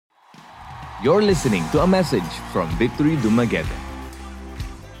You're listening to a message from Victory Dumaguete.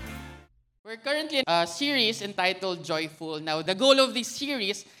 We're currently in a series entitled Joyful. Now, the goal of this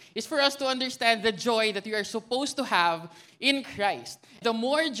series is for us to understand the joy that we are supposed to have in Christ. The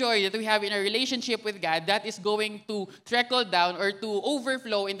more joy that we have in our relationship with God, that is going to trickle down or to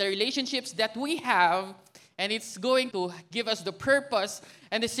overflow in the relationships that we have, and it's going to give us the purpose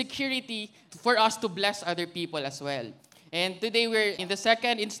and the security for us to bless other people as well. And today we're in the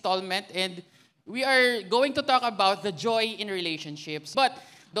second installment, and we are going to talk about the joy in relationships. But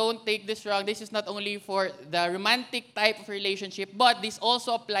don't take this wrong. This is not only for the romantic type of relationship, but this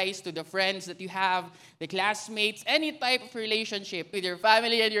also applies to the friends that you have, the classmates, any type of relationship with your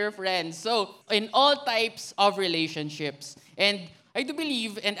family and your friends. So, in all types of relationships. And I do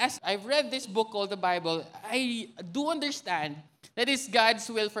believe, and as I've read this book called the Bible, I do understand that it's God's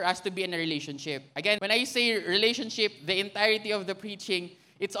will for us to be in a relationship. Again, when I say relationship, the entirety of the preaching,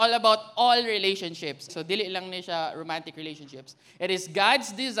 it's all about all relationships. So, dili lang ni siya romantic relationships. It is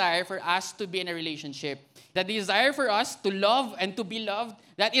God's desire for us to be in a relationship. The desire for us to love and to be loved,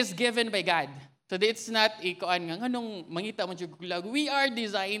 that is given by God. So, it's not ikuan nga, nganong mangita mo jud love. We are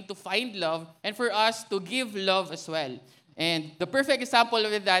designed to find love and for us to give love as well. And the perfect example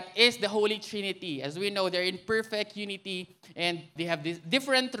of that is the Holy Trinity. As we know, they're in perfect unity and they have these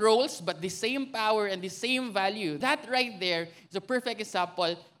different roles but the same power and the same value. That right there is a perfect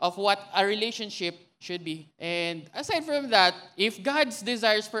example of what a relationship should be. And aside from that, if God's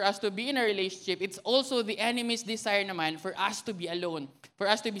desires for us to be in a relationship, it's also the enemy's desire naman for us to be alone, for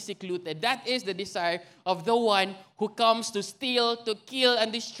us to be secluded. That is the desire of the one who comes to steal, to kill,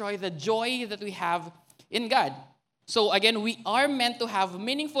 and destroy the joy that we have in God. So again, we are meant to have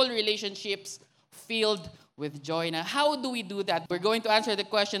meaningful relationships filled with joy. Now, how do we do that? We're going to answer the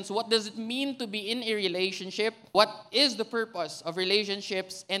questions, what does it mean to be in a relationship? What is the purpose of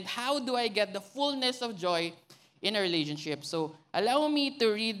relationships? And how do I get the fullness of joy in a relationship? So allow me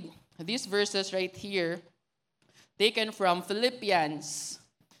to read these verses right here, taken from Philippians.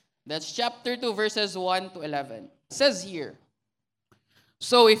 That's chapter 2, verses 1 to 11. It says here,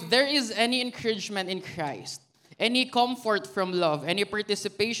 "So if there is any encouragement in Christ, any comfort from love, any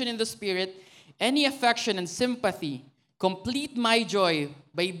participation in the Spirit, any affection and sympathy, complete my joy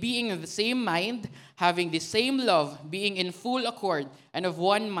by being of the same mind, having the same love, being in full accord and of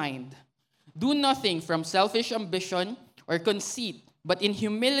one mind. Do nothing from selfish ambition or conceit, but in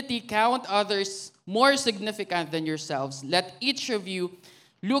humility count others more significant than yourselves. Let each of you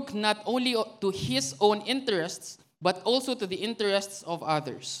look not only to his own interests, but also to the interests of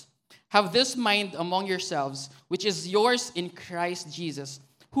others. Have this mind among yourselves, which is yours in Christ Jesus,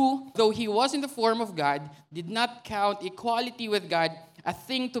 who, though he was in the form of God, did not count equality with God a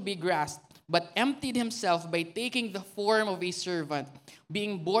thing to be grasped, but emptied himself by taking the form of a servant,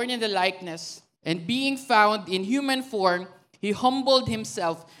 being born in the likeness, and being found in human form, he humbled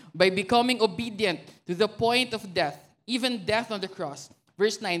himself by becoming obedient to the point of death, even death on the cross."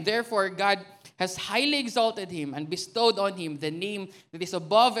 Verse 9, "Therefore God has highly exalted him and bestowed on him the name that is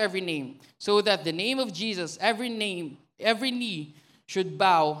above every name, so that the name of Jesus, every knee should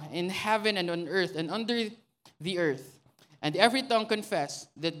bow in heaven and on earth and under the earth, and every tongue confess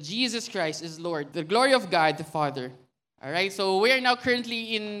that Jesus Christ is Lord, the glory of God the Father." All right, so we are now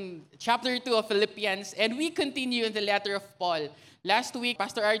currently in chapter 2 of Philippians, and we continue in the letter of Paul. Last week,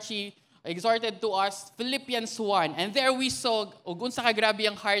 Pastor Archie exhorted to us Philippians 1, and there we saw unsa kagrabe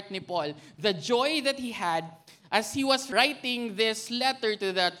ang heart ni Paul, the joy that he had as he was writing this letter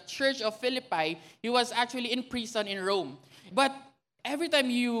to the church of Philippi. He was actually in prison in Rome. But every time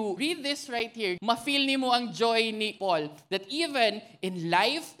you read this right here, ma-feel nimo ang joy ni Paul that even in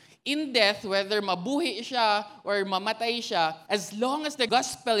life, in death, whether mabuhi siya or mamatay siya, as long as the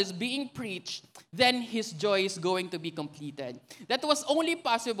gospel is being preached, then his joy is going to be completed. That was only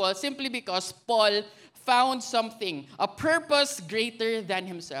possible simply because Paul found something, a purpose greater than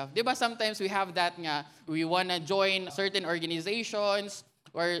himself. Diba sometimes we have that nga, we want to join certain organizations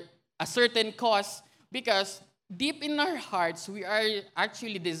or a certain cause because deep in our hearts, we are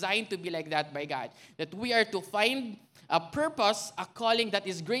actually designed to be like that by God. That we are to find a purpose, a calling that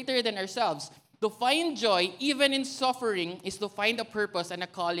is greater than ourselves. To find joy, even in suffering, is to find a purpose and a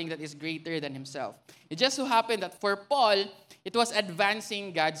calling that is greater than himself. It just so happened that for Paul, it was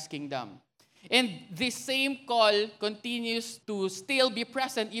advancing God's kingdom. And this same call continues to still be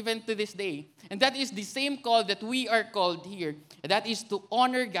present even to this day. And that is the same call that we are called here. And that is to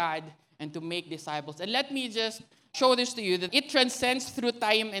honor God and to make disciples. And let me just show this to you, that it transcends through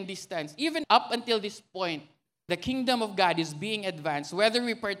time and distance. Even up until this point, the kingdom of God is being advanced. Whether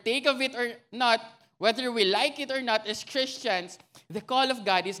we partake of it or not, Whether we like it or not as Christians, the call of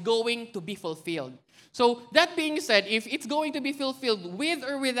God is going to be fulfilled. So that being said, if it's going to be fulfilled with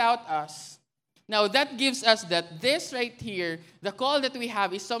or without us, now that gives us that this right here, the call that we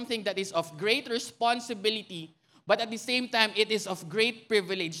have is something that is of great responsibility, but at the same time, it is of great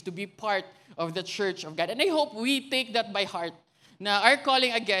privilege to be part of the church of God. And I hope we take that by heart. Now, our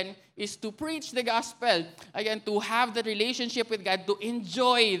calling again is to preach the gospel, again, to have the relationship with God, to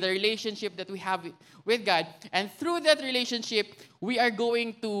enjoy the relationship that we have with God. And through that relationship, we are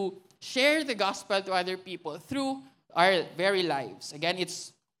going to share the gospel to other people through our very lives. Again,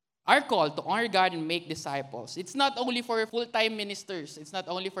 it's our call to honor God and make disciples. It's not only for full-time ministers. It's not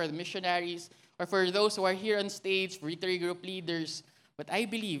only for the missionaries or for those who are here on stage, for victory group leaders. But I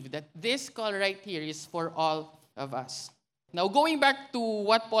believe that this call right here is for all of us. Now, going back to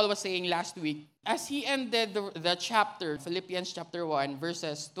what Paul was saying last week, as he ended the chapter, Philippians chapter 1,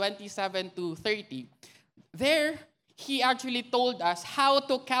 verses 27 to 30, there he actually told us how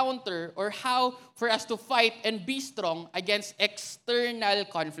to counter or how for us to fight and be strong against external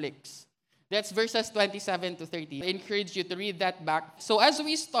conflicts. That's verses 27 to 30. I encourage you to read that back. So as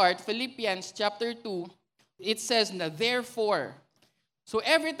we start, Philippians chapter 2, it says na therefore. So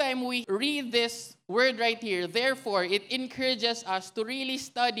every time we read this word right here, therefore, it encourages us to really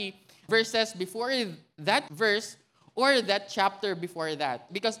study verses before that verse or that chapter before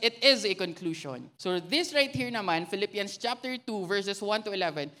that, because it is a conclusion. So this right here naman, Philippians chapter 2, verses 1 to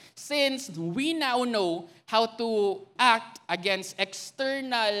 11, since we now know how to act against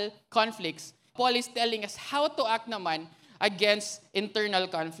external conflicts, Paul is telling us how to act naman against internal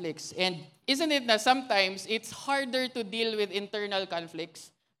conflicts. And isn't it na sometimes it's harder to deal with internal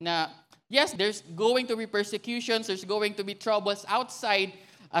conflicts? Na yes, there's going to be persecutions, there's going to be troubles outside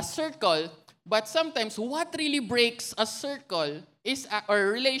a circle, but sometimes what really breaks a circle is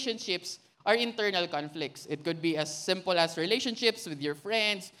or relationships are internal conflicts. It could be as simple as relationships with your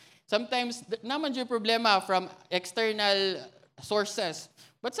friends. Sometimes naman yung problema from external sources.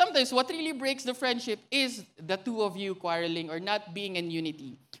 But sometimes what really breaks the friendship is the two of you quarreling or not being in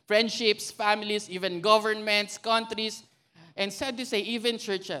unity. Friendships, families, even governments, countries, and sad to say, even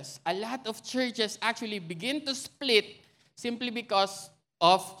churches. A lot of churches actually begin to split simply because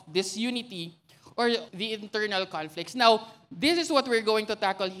of disunity or the internal conflicts. Now, this is what we're going to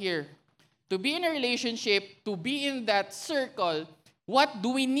tackle here. To be in a relationship, to be in that circle, what do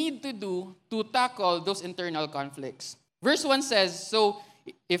we need to do to tackle those internal conflicts? Verse 1 says, so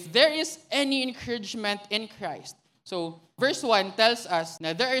if there is any encouragement in Christ. So, verse 1 tells us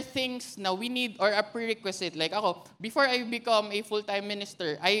na there are things na we need or a prerequisite. Like ako, before I become a full-time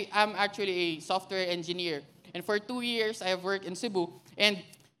minister, I am actually a software engineer. And for 2 years, I have worked in Cebu. And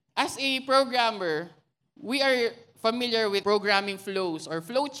as a programmer, we are familiar with programming flows or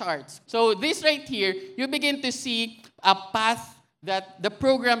flow charts. So this right here, you begin to see a path that the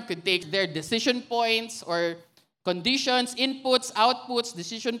program could take. Their decision points or conditions, inputs, outputs,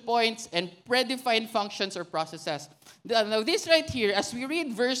 decision points, and predefined functions or processes. Now this right here, as we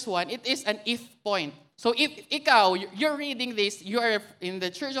read verse 1, it is an if point. So if you're reading this, you are in the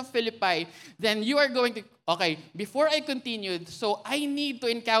Church of Philippi, then you are going to, okay, before I continue, so I need to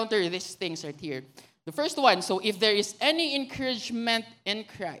encounter these things right here. The first one, so if there is any encouragement in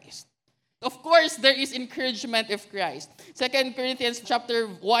Christ. Of course, there is encouragement of Christ. 2 Corinthians chapter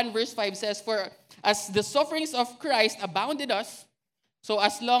 1, verse 5 says, for as the sufferings of Christ abounded us, so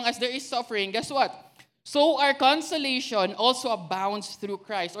as long as there is suffering, guess what? So our consolation also abounds through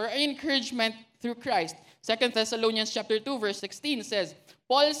Christ, or our encouragement through Christ. 2 Thessalonians chapter 2, verse 16 says,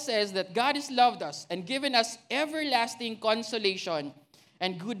 Paul says that God has loved us and given us everlasting consolation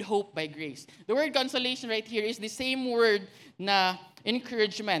and good hope by grace. The word consolation right here is the same word na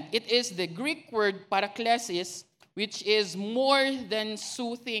encouragement. It is the Greek word paraklesis, which is more than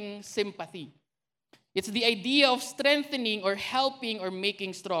soothing sympathy. It's the idea of strengthening or helping or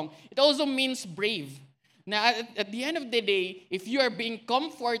making strong. It also means brave. Now, at the end of the day, if you are being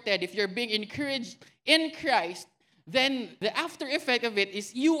comforted, if you're being encouraged in Christ, then the after effect of it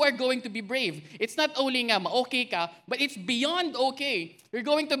is you are going to be brave. It's not only nga okay ka, but it's beyond okay. You're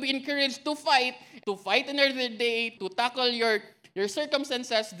going to be encouraged to fight another day, to tackle your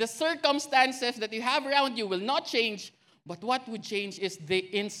circumstances. The circumstances that you have around you will not change, but what would change is the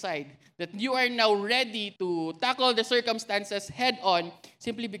inside. That you are now ready to tackle the circumstances head on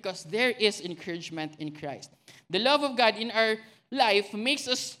simply because there is encouragement in Christ. The love of God in our life makes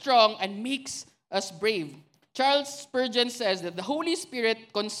us strong and makes us brave. Charles Spurgeon says that the Holy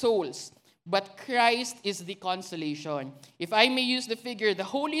Spirit consoles, but Christ is the consolation. If I may use the figure, the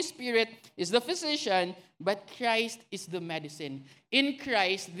Holy Spirit is the physician, but Christ is the medicine. In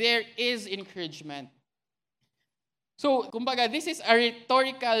Christ, there is encouragement. So, kumbaga, this is a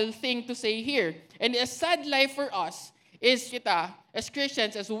rhetorical thing to say here. And a sad life for us is kita, as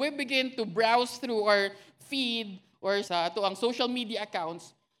Christians, as we begin to browse through our feed or sa ato ang social media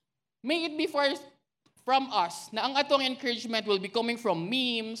accounts, may it be from us na ang atong encouragement will be coming from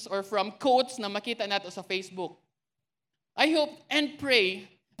memes or from quotes na makita nato sa Facebook. I hope and pray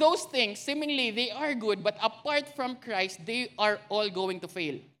those things, seemingly they are good, but apart from Christ, they are all going to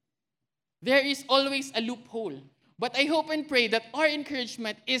fail. There is always a loophole. But I hope and pray that our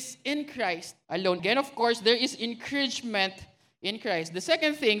encouragement is in Christ alone. Again, of course, there is encouragement in Christ. The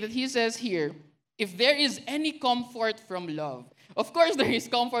second thing that he says here, if there is any comfort from love. Of course, there is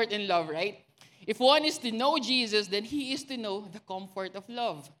comfort in love, right? If one is to know Jesus, then he is to know the comfort of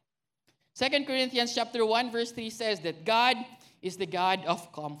love. 2 Corinthians chapter 1, verse 3 says that God is the God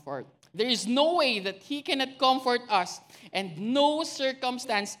of comfort. There is no way that he cannot comfort us, and no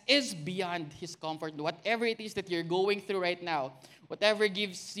circumstance is beyond his comfort. Whatever it is that you're going through right now, whatever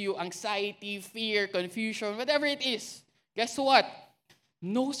gives you anxiety, fear, confusion, whatever it is, guess what?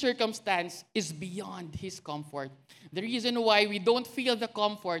 No circumstance is beyond his comfort. The reason why we don't feel the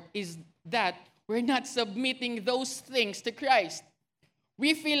comfort is that we're not submitting those things to Christ.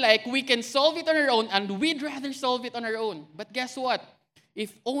 We feel like we can solve it on our own, and we'd rather solve it on our own. But guess what?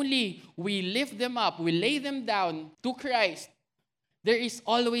 If only we lift them up, we lay them down to Christ, there is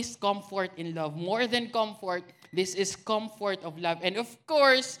always comfort in love. More than comfort, this is comfort of love. And of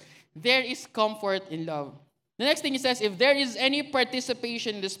course, there is comfort in love. The next thing he says, if there is any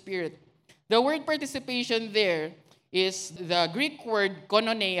participation in the Spirit. The word participation there is the Greek word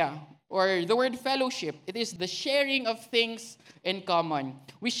koinonia, or the word fellowship. It is the sharing of things in common.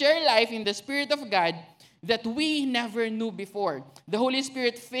 We share life in the Spirit of God that we never knew before. The Holy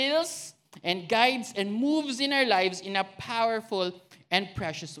Spirit fills and guides and moves in our lives in a powerful and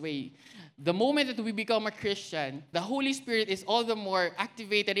precious way. The moment that we become a Christian, the Holy Spirit is all the more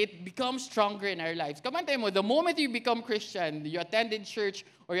activated. It becomes stronger in our lives. Kamantay mo, the moment you become Christian, you attended church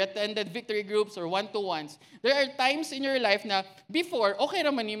or you attended victory groups or one-to-ones, there are times in your life na before, okay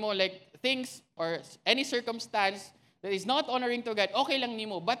naman nimo, like things or any circumstance that is not honoring to God, okay lang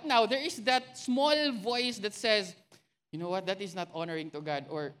nimo. But now, there is that small voice that says, you know what, that is not honoring to God.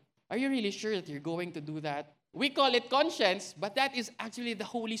 Or, are you really sure that you're going to do that? We call it conscience, but that is actually the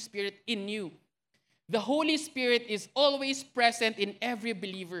Holy Spirit in you. The Holy Spirit is always present in every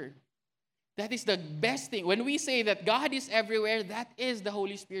believer. That is the best thing. When we say that God is everywhere, that is the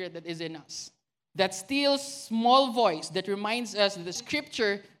Holy Spirit that is in us. That still small voice that reminds us that the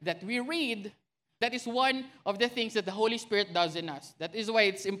scripture that we read, that is one of the things that the Holy Spirit does in us. That is why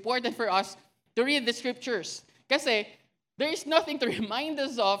it's important for us to read the scriptures. Kasi there is nothing to remind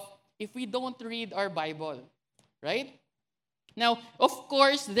us of if we don't read our Bible. Right? Now, of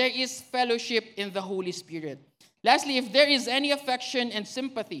course, there is fellowship in the Holy Spirit. Lastly, if there is any affection and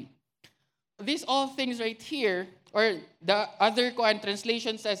sympathy, these all things right here, or the other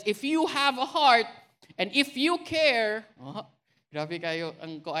translation says, if you have a heart and if you care, grabe kayo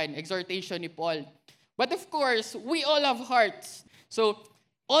ang exhortation ni Paul. But of course, we all have hearts. So,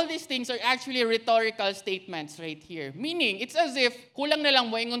 all these things are actually rhetorical statements right here. Meaning, it's as if, kulang na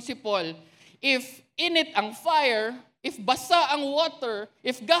lang moingon si Paul, if init ang fire, if basa ang water,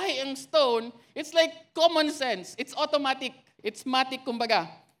 if gahi ang stone, it's like common sense. It's automatic. It's matic, kumbaga.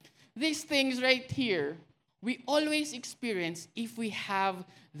 These things right here, we always experience if we have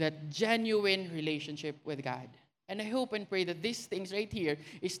that genuine relationship with God. And I hope and pray that these things right here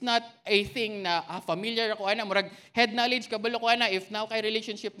is not a thing na familiar ako ana, murag head knowledge, kabalo ko ana, if now kay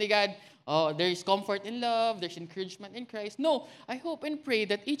relationship ni God, there is comfort in love, there's encouragement in Christ. No, I hope and pray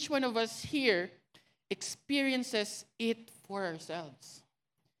that each one of us here experiences it for ourselves.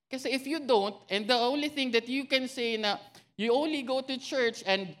 Kasi if you don't, and the only thing that you can say na you only go to church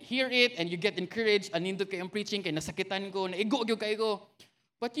and hear it and you get encouraged, anindot kay ang preaching, kay nasakitan ko, naigo kay ko,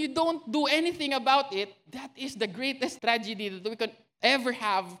 but you don't do anything about it, that is the greatest tragedy that we can ever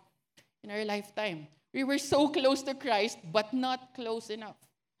have in our lifetime. We were so close to Christ, but not close enough.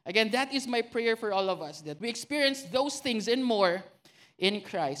 Again, that is my prayer for all of us, that we experience those things and more in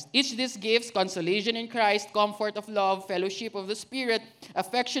Christ. Each this gives consolation in Christ, comfort of love, fellowship of the Spirit,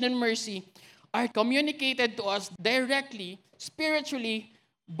 affection and mercy are communicated to us directly, spiritually,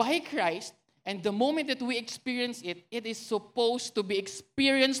 by Christ. And the moment that we experience it, it is supposed to be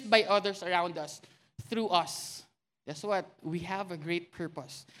experienced by others around us, through us. That's what, we have a great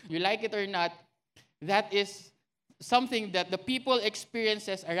purpose. You like it or not, that is something that the people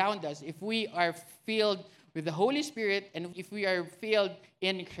experiences around us if we are filled with the Holy Spirit and if we are filled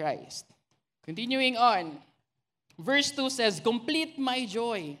in Christ. Continuing on, verse 2 says, complete my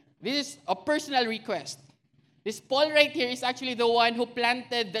joy. This is a personal request. This Paul right here is actually the one who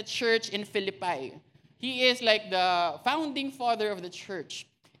planted the church in Philippi. He is like the founding father of the church.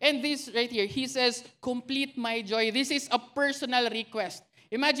 And this right here, he says, complete my joy. This is a personal request.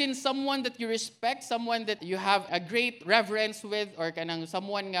 Imagine someone that you respect, someone that you have a great reverence with, or kanang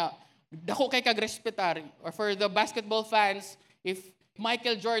someone nga, dako kay kagrespetar. Or for the basketball fans, if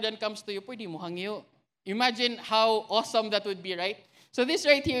Michael Jordan comes to you, pwede mo hangyo. Imagine how awesome that would be, right? So this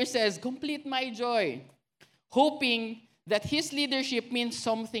right here says, complete my joy, hoping that his leadership means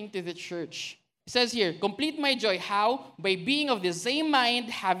something to the church. It says here, complete my joy. How? By being of the same mind,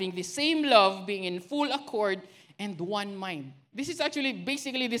 having the same love, being in full accord, and one mind. This is actually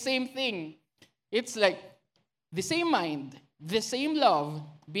basically the same thing. It's like the same mind, the same love,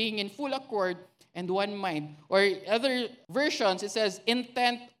 being in full accord, and one mind. Or other versions, it says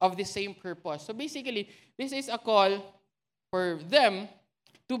intent of the same purpose. So basically, this is a call for them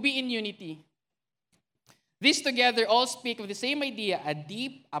to be in unity. These together all speak of the same idea, a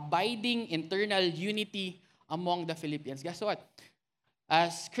deep, abiding, internal unity among the Philippians. Guess what?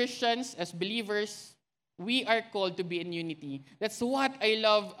 As Christians, as believers, we are called to be in unity. That's what I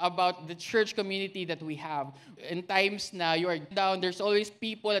love about the church community that we have. In times na you are down, there's always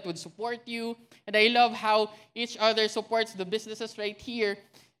people that would support you. And I love how each other supports the businesses right here.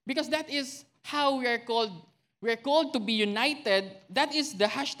 Because that is how we are called. We are called to be united. That is the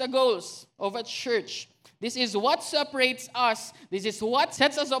hashtag goals of a church. This is what separates us. This is what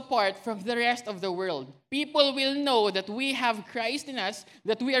sets us apart from the rest of the world. People will know that we have Christ in us,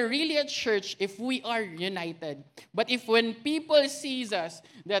 that we are really a church if we are united. But if when people sees us,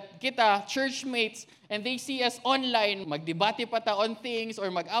 that kita, church mates, and they see us online, magdebate pa ta on things or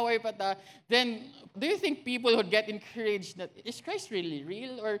mag-away pa ta, then do you think people would get encouraged that, is Christ really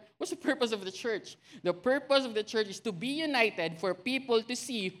real? Or what's the purpose of the church? The purpose of the church is to be united for people to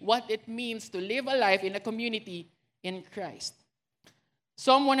see what it means to live a life in a community in Christ.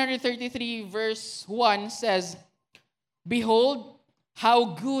 Psalm 133 verse 1 says, behold,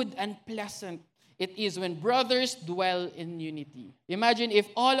 how good and pleasant it is when brothers dwell in unity. Imagine if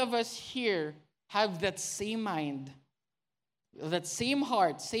all of us here have that same mind, that same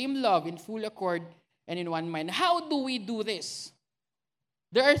heart, same love, in full accord and in one mind. How do we do this?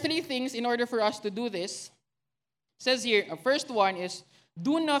 There are three things in order for us to do this. It says here, first one is,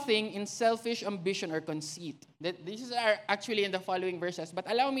 do nothing in selfish ambition or conceit. This is actually in the following verses,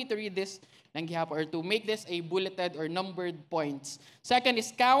 but allow me to read this or to make this a bulleted or numbered points. Second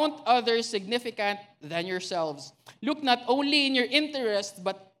is, count others significant than yourselves. Look not only in your interests,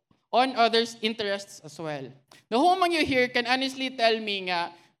 but on others' interests as well. The whole man you here can honestly tell me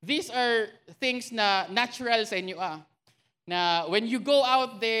nga, these are things na natural sa inyo na when you go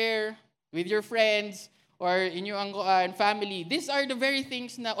out there with your friends or in your family, these are the very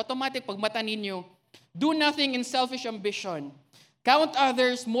things na automatic pag mata ninyo. Do nothing in selfish ambition. Count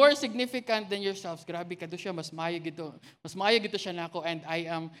others more significant than yourselves. Grabe ka do siya, mas mayo gito. Mas mayo gito siya nako, and I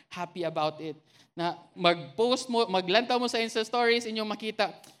am happy about it. Na mag-post mo, maglantaw mo sa Insta stories, inyong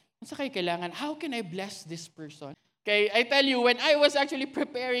makita, sa kayo kailangan, how can I bless this person? Okay, I tell you, when I was actually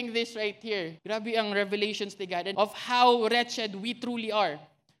preparing this right here, grabe ang revelations ni God and of how wretched we truly are.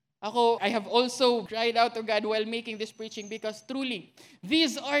 I have also cried out to God while making this preaching because truly,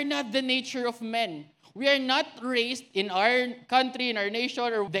 these are not the nature of men. We are not raised in our country, in our nation,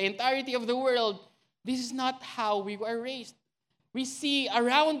 or the entirety of the world. This is not how we were raised. We see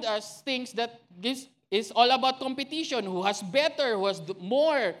around us things that this is all about competition. Who has better, who has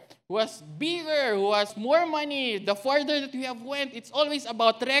more, who has bigger, who has more money. The further that we have went, it's always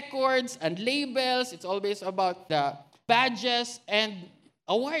about records and labels. It's always about the badges and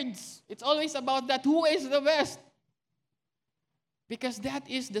awards. It's always about that. Who is the best? Because that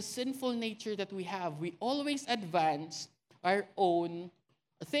is the sinful nature that we have. We always advance our own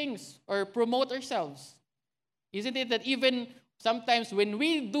things or promote ourselves. Isn't it that even sometimes when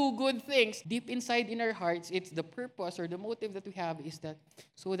we do good things, deep inside in our hearts, it's the purpose or the motive that we have is that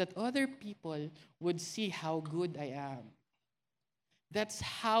so that other people would see how good I am. That's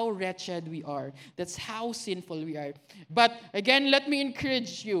how wretched we are. That's how sinful we are. But again, let me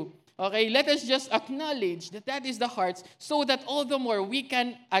encourage you. Okay, let us just acknowledge that that is the hearts so that all the more we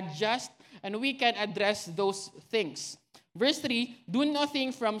can adjust and we can address those things. Verse 3, do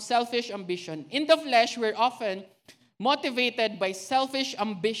nothing from selfish ambition. In the flesh, we're often motivated by selfish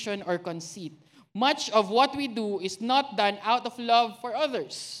ambition or conceit. Much of what we do is not done out of love for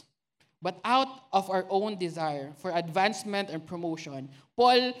others. but out of our own desire for advancement and promotion.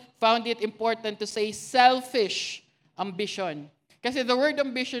 Paul found it important to say selfish ambition. Kasi the word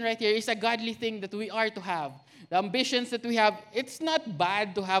ambition right here is a godly thing that we are to have. The ambitions that we have, it's not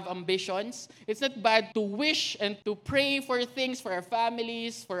bad to have ambitions. It's not bad to wish and to pray for things for our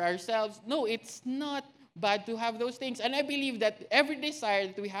families, for ourselves. No, it's not bad to have those things. And I believe that every desire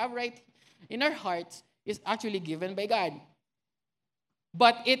that we have right in our hearts is actually given by God.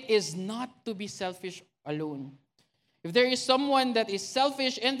 But it is not to be selfish alone. If there is someone that is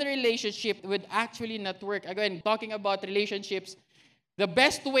selfish in the relationship, it would actually not work. Again, talking about relationships, the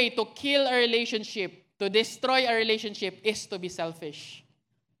best way to kill a relationship, to destroy a relationship, is to be selfish.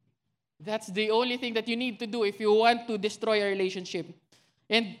 That's the only thing that you need to do if you want to destroy a relationship.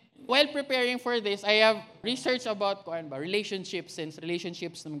 And while preparing for this, I have researched about relationships, since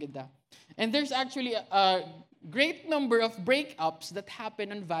relationships naman ganda. And there's actually a great number of breakups that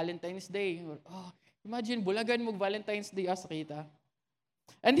happen on Valentine's Day. Oh, imagine, bulagan mo Valentine's Day as kita.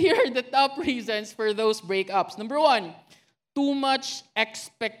 And here are the top reasons for those breakups. Number 1, too much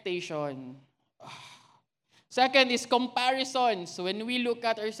expectation. Second is comparisons. When we look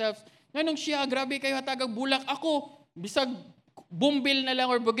at ourselves, nganong siya, grabe kayo hatagag bulak. Ako, bisag bumbil na lang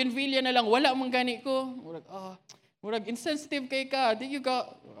or bougainvillea na lang, wala mong gani ko. Murag insensitive kay ka. Di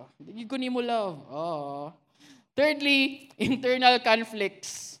ko ni mo love. Thirdly, internal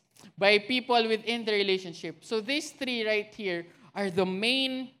conflicts by people within the relationship. So these 3 right here are the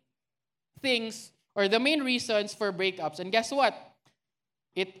main things or the main reasons for breakups. And guess what?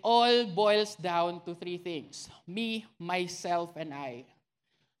 It all boils down to 3 things. Me, myself, and I.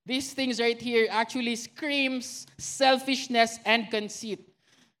 These things right here actually screams selfishness and conceit.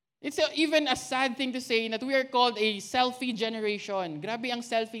 It's even a sad thing to say that we are called a selfie generation. Grabe ang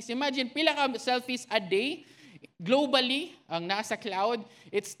selfies. Imagine, pila ka selfies a day? Globally, ang nasa cloud,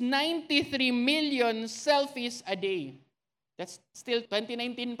 it's 93 million selfies a day. That's still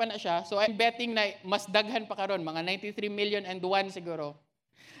 2019 pa na siya. So I'm betting na mas daghan pa karon, mga 93 million and 1 siguro.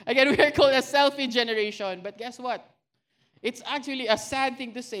 Again, we are called a selfie generation. But guess what? It's actually a sad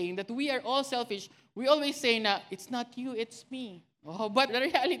thing to say that we are all selfish. We always say na, it's not you, it's me. But the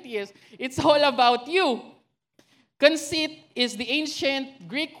reality is, it's all about you. Conceit is the ancient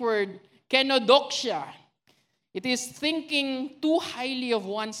Greek word kenodoxia. It is thinking too highly of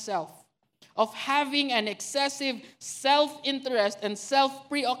oneself, of having an excessive self-interest and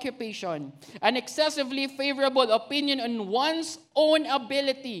self-preoccupation, an excessively favorable opinion on one's own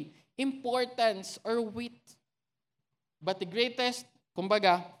ability, importance, or wit. But the greatest,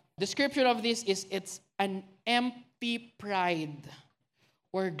 description of this is it's an empty pride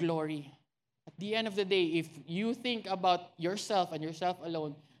or glory. At the end of the day, if you think about yourself and yourself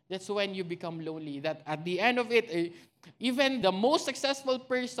alone, that's when you become lonely. That at the end of it, even the most successful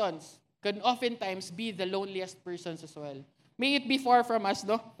persons can oftentimes be the loneliest persons as well. May it be far from us,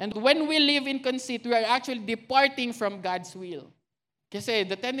 no? And when we live in conceit, we are actually departing from God's will. Kasi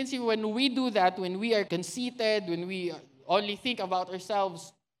the tendency when we do that, when we are conceited, when we only think about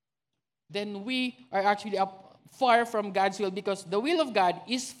ourselves, then we are actually far from God's will, because the will of God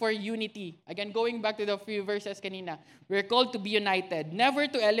is for unity. Again, going back to the few verses kanina, we're called to be united, never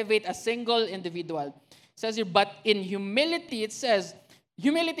to elevate a single individual. It says here, but in humility, it says,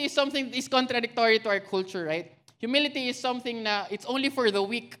 humility is something that is contradictory to our culture, right? Humility is something na it's only for the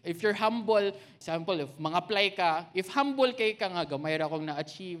weak. If you're humble, example, if mga-apply ka, if humble kay ka nga, gamay ra kong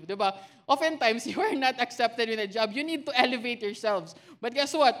na-achieve, di ba? Oftentimes, you are not accepted in a job. You need to elevate yourselves. But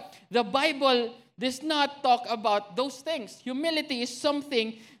guess what? The Bible does not talk about those things. Humility is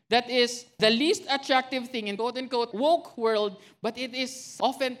something that is the least attractive thing in quote-unquote woke world, but it is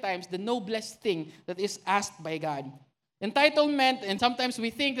oftentimes the noblest thing that is asked by God. Entitlement, and sometimes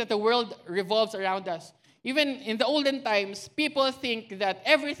we think that the world revolves around us. Even in the olden times, people think that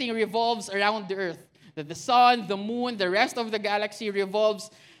everything revolves around the earth. That the sun, the moon, the rest of the galaxy revolves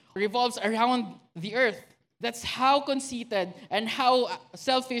around the earth. That's how conceited and how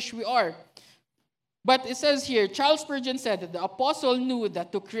selfish we are. But it says here, Charles Spurgeon said that the apostle knew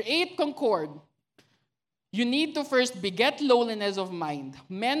that to create concord, you need to first beget lowliness of mind.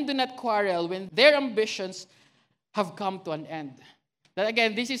 Men do not quarrel when their ambitions have come to an end. That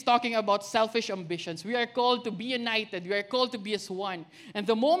again, this is talking about selfish ambitions. We are called to be united. We are called to be as one. And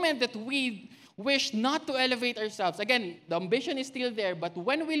the moment that we wish not to elevate ourselves, again, the ambition is still there, but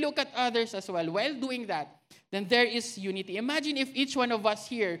when we look at others as well, while doing that, then there is unity. Imagine if each one of us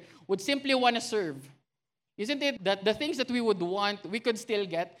here would simply want to serve. Isn't it that the things that we would want, we could still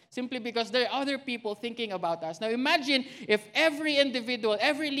get, simply because there are other people thinking about us? Now imagine if every individual,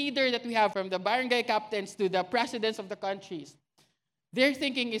 every leader that we have, from the barangay captains to the presidents of the countries, Their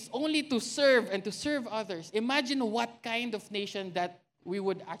thinking is only to serve and to serve others. Imagine what kind of nation that we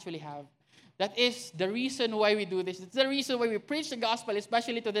would actually have. That is the reason why we do this. It's the reason why we preach the gospel,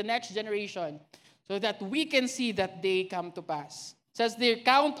 especially to the next generation, so that we can see that they come to pass. It says they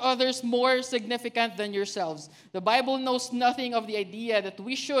count others more significant than yourselves. The Bible knows nothing of the idea that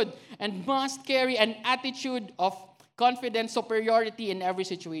we should and must carry an attitude of confident superiority in every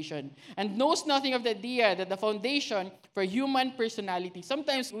situation, and knows nothing of the idea that the foundation for human personality.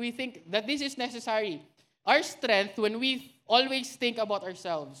 Sometimes we think that this is necessary. Our strength, when we always think about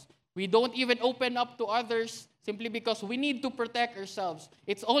ourselves, we don't even open up to others simply because we need to protect ourselves.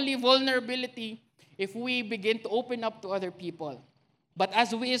 It's only vulnerability if we begin to open up to other people. But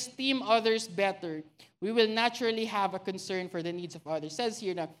as we esteem others better, we will naturally have a concern for the needs of others. It says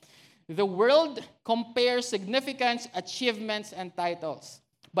here now, the world compares significance, achievements, and titles.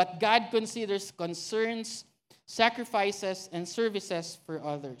 But God considers concerns, sacrifices, and services for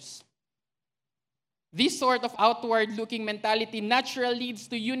others. This sort of outward-looking mentality naturally leads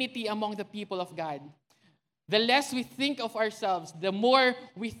to unity among the people of God. The less we think of ourselves, the more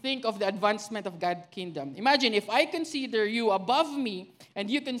we think of the advancement of God's kingdom. Imagine if I consider you above me and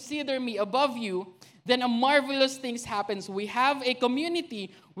you consider me above you, then a marvelous thing happens. We have a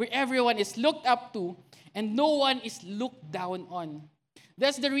community where everyone is looked up to and no one is looked down on.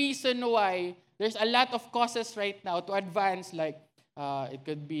 That's the reason why there's a lot of causes right now to advance, like it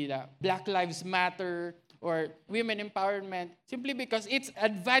could be the Black Lives Matter or women empowerment, simply because it's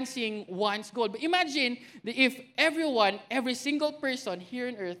advancing one's goal. But imagine if every single person here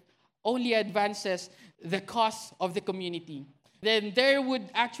on earth only advances the cause of the community, then there would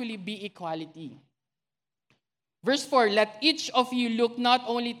actually be equality. Verse 4, let each of you look not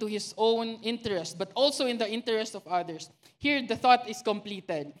only to his own interest, but also in the interest of others. Here, the thought is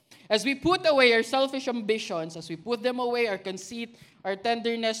completed. As we put away our selfish ambitions, as we put them away, our conceit, our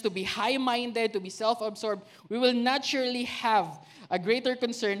tenderness, to be high-minded, to be self-absorbed, we will naturally have a greater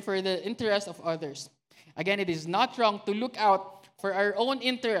concern for the interest of others. Again, it is not wrong to look out for our own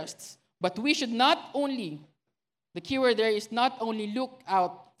interests, but we should not only, the keyword there is not only look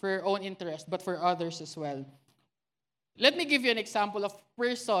out for our own interest, but for others as well. Let me give you an example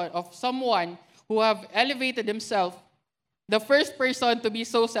of someone who have elevated himself, the first person to be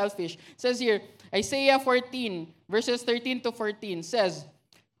so selfish. It says here, Isaiah 14, verses 13 to 14 says,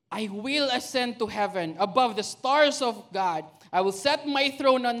 I will ascend to heaven above the stars of God. I will set my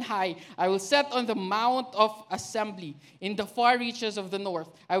throne on high. I will set on the mount of assembly in the far reaches of the north.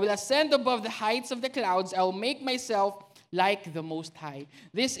 I will ascend above the heights of the clouds. I will make myself like the Most High.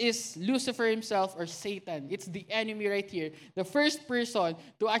 This is Lucifer himself, or Satan. It's the enemy right here. The first person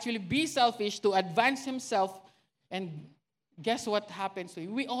to actually be selfish, to advance himself. And guess what happens to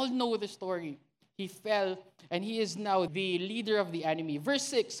him? We all know the story. He fell, and he is now the leader of the enemy. Verse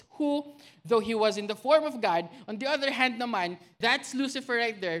 6, who, though he was in the form of God, on the other hand naman, that's Lucifer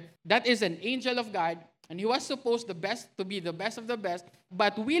right there. That is an angel of God, and he was supposed to be the best of the best.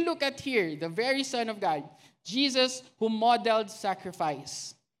 But we look at here, the very Son of God, Jesus, who modeled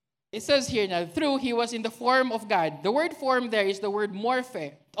sacrifice. It says here now, through he was in the form of God. The word form there is the word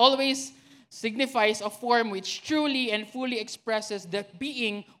morphe. Always signifies a form which truly and fully expresses the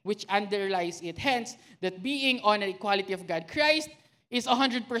being which underlies it. Hence, that being on an equality of God. Christ is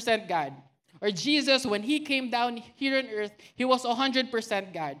 100% God. Or Jesus, when he came down here on earth, he was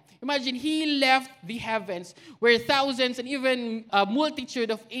 100% God. Imagine, he left the heavens where thousands and even a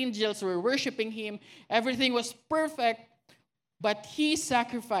multitude of angels were worshiping him. Everything was perfect, but he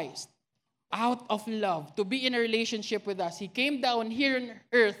sacrificed out of love to be in a relationship with us. He came down here on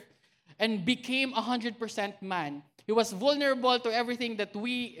earth and became 100% man. He was vulnerable to everything that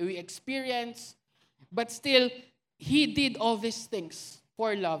we experience, but still, he did all these things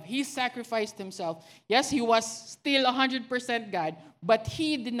for love. He sacrificed himself. Yes, he was still 100% God, but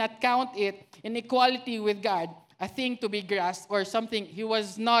he did not count it in equality with God, a thing to be grasped or something. He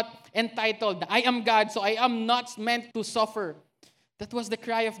was not entitled. I am God, so I am not meant to suffer. That was the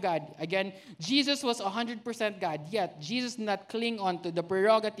cry of God. Again, Jesus was 100% God, yet Jesus did not cling on to the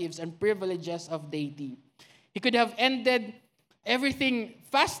prerogatives and privileges of deity. He could have ended everything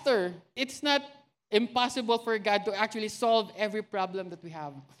faster. It's not impossible for God to actually solve every problem that we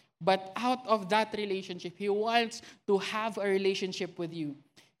have. But out of that relationship, he wants to have a relationship with you.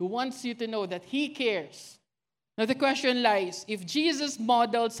 He wants you to know that he cares. Now the question lies, if Jesus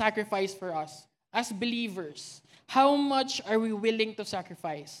modeled sacrifice for us as believers, how much are we willing to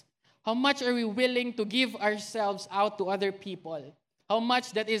sacrifice? How much are we willing to give ourselves out to other people? How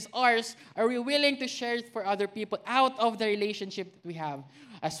much that is ours are we willing to share it for other people out of the relationship that we have?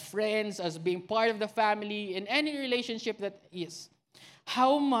 As friends, as being part of the family, in any relationship that is.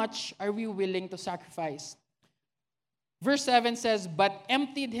 How much are we willing to sacrifice? Verse 7 says, but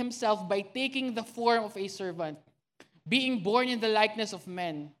emptied himself by taking the form of a servant, being born in the likeness of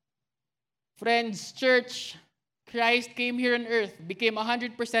men. Friends, church, Christ came here on earth, became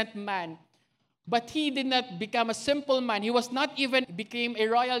 100% man. But he did not become a simple man. He was not even became a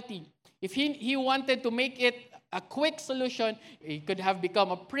royalty. If he wanted to make it a quick solution, he could have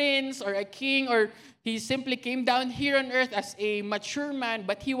become a prince or a king, or he simply came down here on earth as a mature man,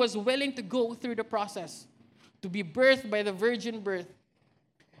 but he was willing to go through the process, to be birthed by the virgin birth,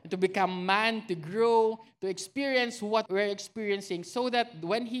 to become man, to grow, to experience what we're experiencing, so that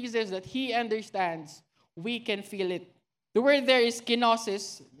when he says that he understands, we can feel it. The word there is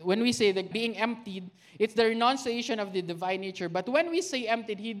kenosis. When we say that being emptied, it's the renunciation of the divine nature. But when we say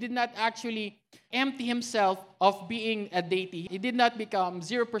emptied, he did not actually empty himself of being a deity. He did not become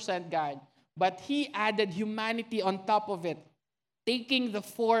 0% God. But he added humanity on top of it, taking the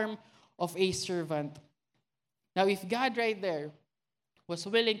form of a servant. Now, if God right there was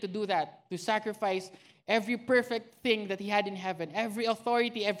willing to do that, to sacrifice every perfect thing that he had in heaven, every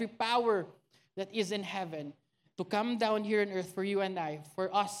authority, every power that is in heaven, to come down here on earth for you and I,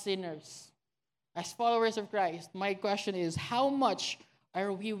 for us sinners, as followers of Christ, my question is, how much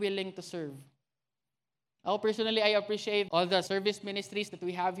are we willing to serve? Personally, I appreciate all the service ministries that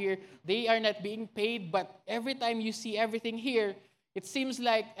we have here. They are not being paid, but every time you see everything here, it seems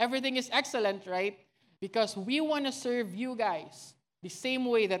like everything is excellent, right? Because we want to serve you guys the same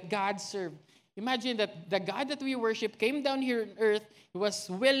way that God served. Imagine that the God that we worship came down here on earth. He was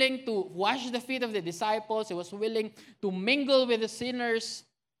willing to wash the feet of the disciples. He was willing to mingle with the sinners.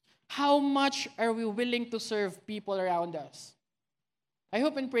 How much are we willing to serve people around us? I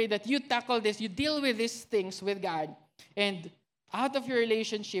hope and pray that you tackle this, you deal with these things with God. And out of your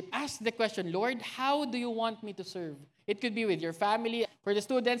relationship, ask the question, Lord, how do you want me to serve? It could be with your family. For the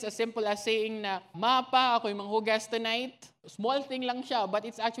students, as simple as saying na, Ma, Pa, ako'y manghugas tonight. Small thing lang siya, but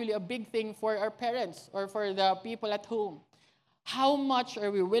it's actually a big thing for our parents or for the people at home. How much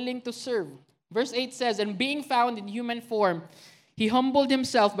are we willing to serve? Verse 8 says, and being found in human form, he humbled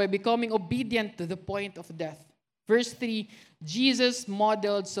himself by becoming obedient to the point of death. Verse 3, Jesus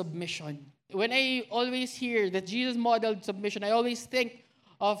modeled submission. When I always hear that Jesus modeled submission, I always think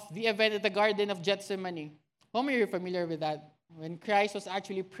of the event at the Garden of Gethsemane. How many are familiar with that? When Christ was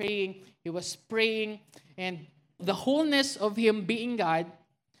actually praying, he was praying, and the wholeness of him being God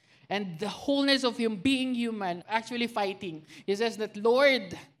and the wholeness of him being human actually fighting. He says that,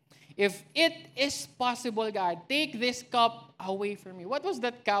 Lord, if it is possible, God, take this cup away from me. What was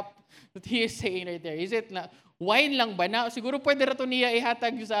that cup that he is saying right there? Is it na wine lang ba? Na, siguro pwede rato niya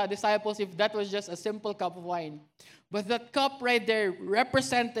ihatag sa disciples if that was just a simple cup of wine. But that cup right there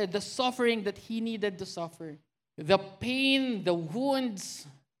represented the suffering that he needed to suffer. The pain, the wounds,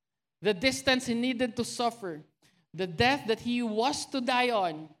 the distance he needed to suffer. The death that he was to die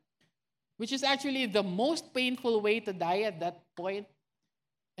on, which is actually the most painful way to die at that point.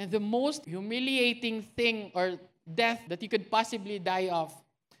 And the most humiliating thing or death that you could possibly die of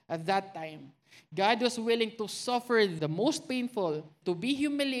at that time. God was willing to suffer the most painful, to be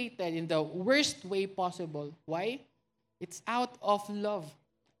humiliated in the worst way possible. Why? It's out of love.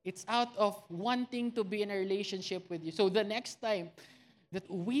 It's out of wanting to be in a relationship with you. So the next time that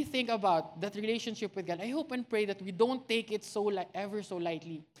we think about that relationship with God, I hope and pray that we don't take it ever so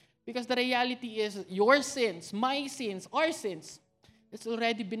lightly. Because the reality is your sins, my sins, our sins, it's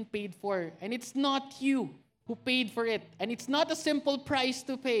already been paid for. And it's not you who paid for it. And it's not a simple price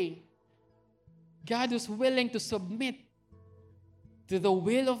to pay. God was willing to submit to the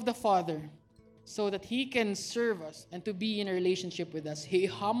will of the Father so that he can serve us and to be in a relationship with us. He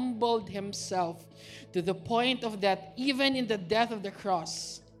humbled himself to the point of death, even in the death of the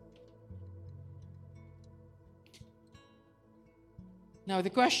cross. Now,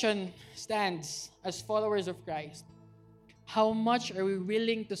 the question stands as followers of Christ. How much are we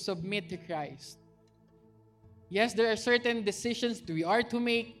willing to submit to Christ? Yes, there are certain decisions that we are to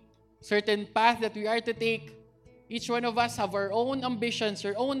make, certain path that we are to take. Each one of us have our own ambitions,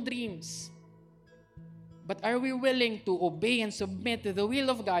 our own dreams. But are we willing to obey and submit to the will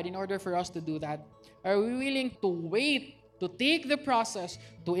of God in order for us to do that? Are we willing to wait, to take the process,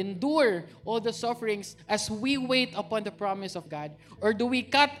 to endure all the sufferings as we wait upon the promise of God? Or do we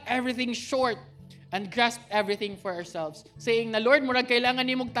cut everything short and grasp everything for ourselves, saying na, Lord, murag kailangan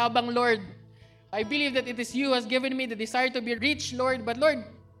ni mong tabang, Lord. I believe that it is you who has given me the desire to be rich, Lord. But Lord,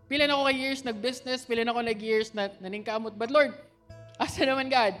 pila na ako years nag-business, pila na ako nag-years na naningkamot. But Lord, asa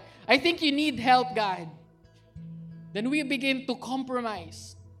naman God? I think you need help, God. Then we begin to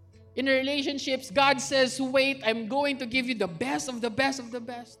compromise. In relationships, God says, wait, I'm going to give you the best of the best of the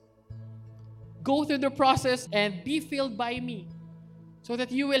best. Go through the process and be filled by me so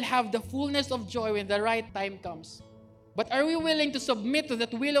that you will have the fullness of joy when the right time comes. But are we willing to submit to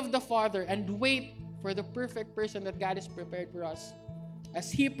that will of the Father and wait for the perfect person that God has prepared for us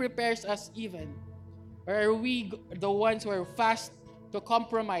as He prepares us even? Or are we the ones who are fast to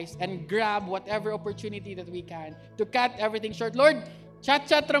compromise and grab whatever opportunity that we can to cut everything short? Lord,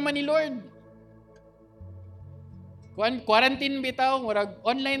 chat-chat raman ni Lord. Quarantine bitaw,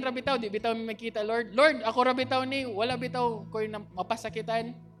 online ra bitaw, di bitaw makita Lord. Lord, ako ra bitaw ni, wala bitaw ko yung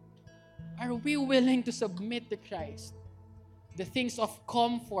mapasakitan. Are we willing to submit to Christ? The things of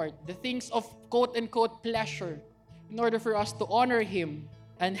comfort, the things of quote-unquote pleasure, in order for us to honor Him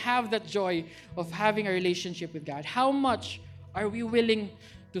and have that joy of having a relationship with God. How much are we willing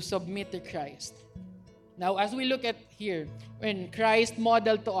to submit to Christ? Now, as we look at here, when Christ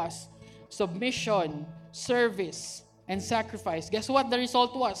modeled to us submission, service, and sacrifice, guess what the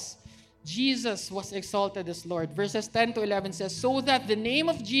result was? Jesus was exalted as Lord. Verses 10 to 11 says, so that the name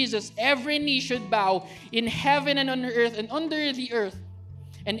of Jesus, every knee should bow in heaven and on earth and under the earth,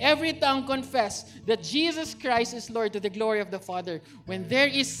 and every tongue confess that Jesus Christ is Lord to the glory of the Father. When there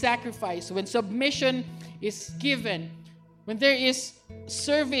is sacrifice, when submission is given, when there is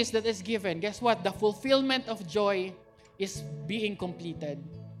service that is given, guess what? The fulfillment of joy is being completed.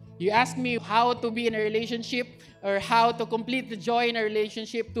 You ask me how to be in a relationship or how to complete the joy in a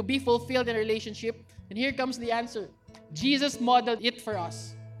relationship, to be fulfilled in a relationship, and here comes the answer. Jesus modeled it for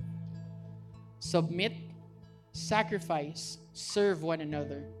us. Submit, sacrifice, serve one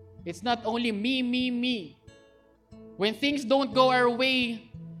another. It's not only me. When things don't go our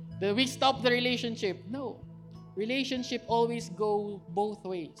way, then we stop the relationship. No. Relationship always go both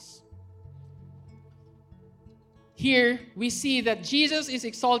ways. Here, we see that Jesus is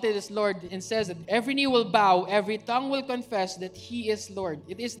exalted as Lord and says that every knee will bow, every tongue will confess that He is Lord.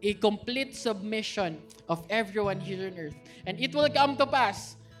 It is a complete submission of everyone here on earth. And it will come to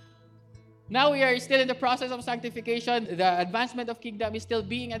pass. Now we are still in the process of sanctification. The advancement of kingdom is still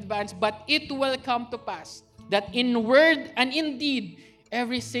being advanced, but it will come to pass that in word and in deed,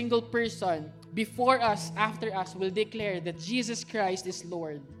 every single person before us, after us, will declare that Jesus Christ is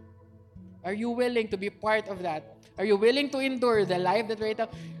Lord. Are you willing to be part of that? Are you willing to endure the life that right now?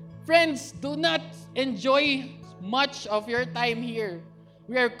 Friends, do not enjoy much of your time here.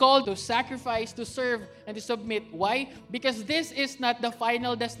 We are called to sacrifice, to serve, and to submit. Why? Because this is not the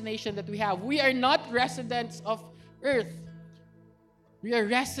final destination that we have. We are not residents of earth. We are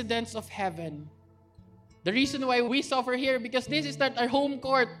residents of heaven. The reason why we suffer here, because this is not our home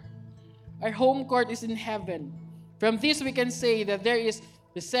court. Our home court is in heaven. From this, we can say that there is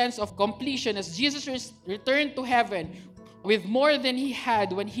the sense of completion as Jesus returned to heaven with more than He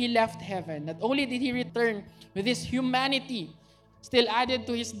had when He left heaven. Not only did He return with His humanity still added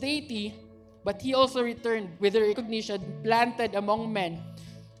to His deity, but He also returned with the recognition planted among men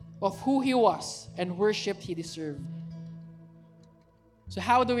of who He was and worship He deserved. So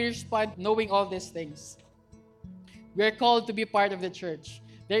how do we respond knowing all these things? We are called to be part of the church.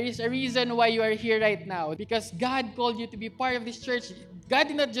 There is a reason why you are here right now, because God called you to be part of this church. God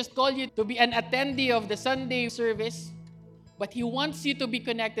did not just call you to be an attendee of the Sunday service, but He wants you to be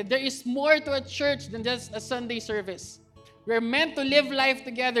connected. There is more to a church than just a Sunday service. We're meant to live life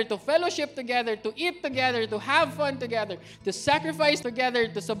together, to fellowship together, to eat together, to have fun together, to sacrifice together,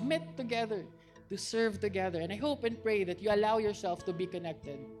 to submit together, to serve together. And I hope and pray that you allow yourself to be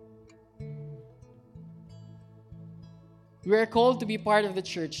connected. We are called to be part of the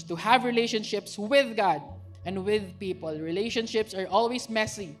church, to have relationships with God and with people. Relationships are always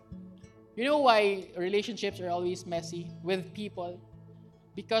messy. You know why relationships are always messy with people?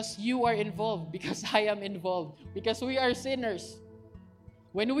 Because you are involved, because I am involved, because we are sinners.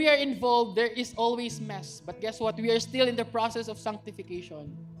 When we are involved, there is always mess. But guess what? We are still in the process of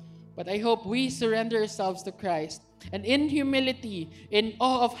sanctification. But I hope we surrender ourselves to Christ. And in humility, in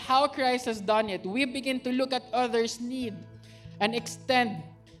awe of how Christ has done it, we begin to look at others' need and extend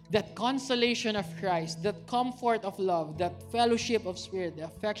that consolation of Christ, that comfort of love, that fellowship of spirit, the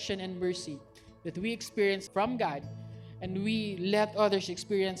affection and mercy that we experience from God, and we let others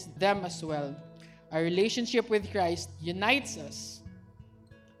experience them as well. Our relationship with Christ unites us.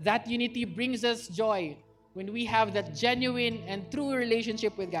 That unity brings us joy when we have that genuine and true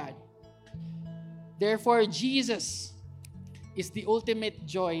relationship with God. Therefore, Jesus is the ultimate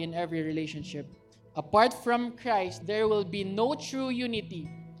joy in every relationship. Apart from Christ, there will be no true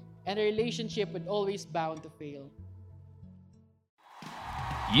unity, and a relationship would always bound to fail.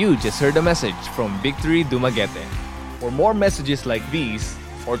 You just heard a message from Victory Dumaguete. For more messages like these,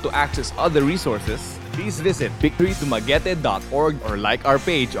 or to access other resources, please visit victorydumaguete.org or like our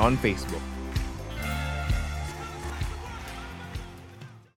page on Facebook.